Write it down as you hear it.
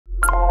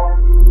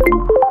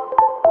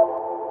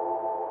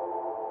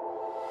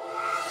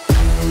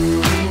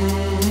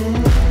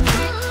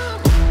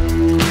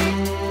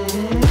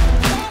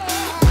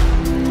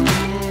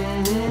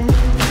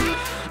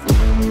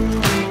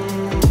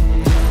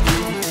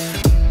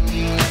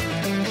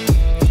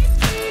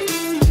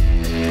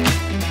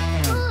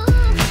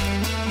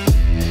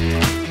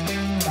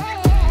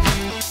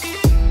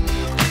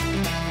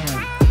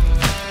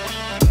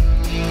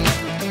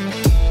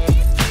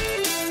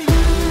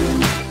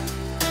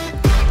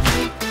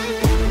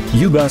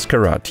uBus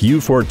Karat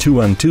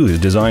U4212 is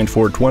designed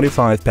for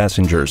 25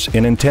 passengers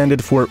and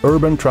intended for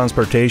urban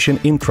transportation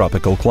in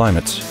tropical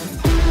climates.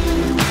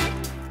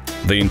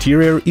 The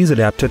interior is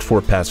adapted for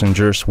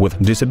passengers with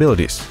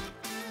disabilities.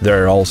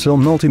 There are also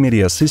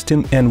multimedia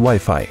system and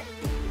Wi-Fi.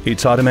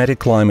 Its automatic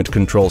climate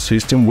control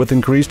system with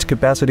increased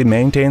capacity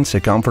maintains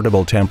a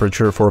comfortable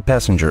temperature for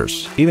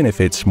passengers, even if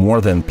it's more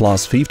than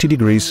plus 50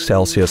 degrees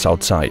Celsius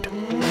outside.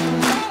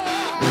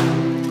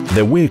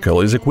 The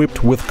vehicle is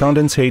equipped with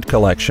condensate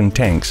collection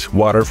tanks,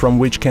 water from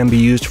which can be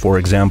used, for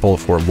example,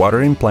 for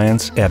watering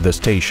plants at the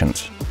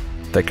stations.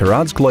 The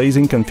Karat's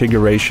glazing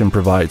configuration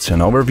provides an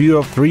overview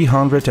of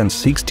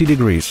 360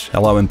 degrees,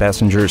 allowing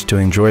passengers to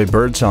enjoy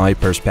bird's-eye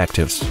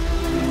perspectives.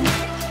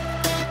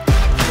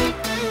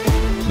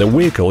 The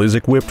vehicle is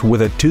equipped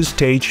with a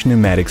two-stage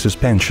pneumatic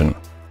suspension.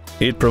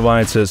 It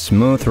provides a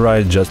smooth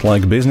ride just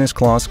like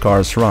business-class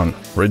cars run,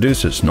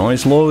 reduces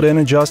noise load and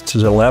adjusts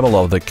the level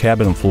of the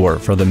cabin floor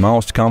for the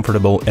most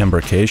comfortable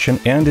embarkation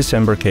and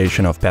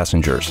disembarkation of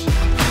passengers.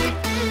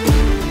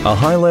 A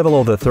high level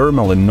of the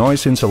thermal and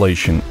noise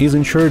insulation is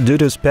ensured due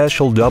to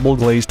special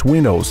double-glazed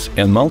windows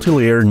and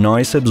multi-layer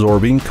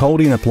noise-absorbing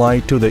coating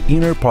applied to the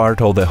inner part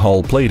of the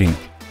hull plating.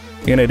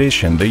 In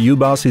addition, the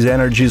uBus is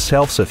energy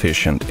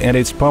self-sufficient and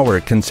its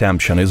power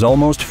consumption is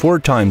almost 4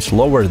 times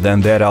lower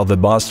than that of the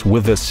bus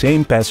with the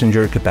same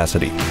passenger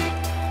capacity.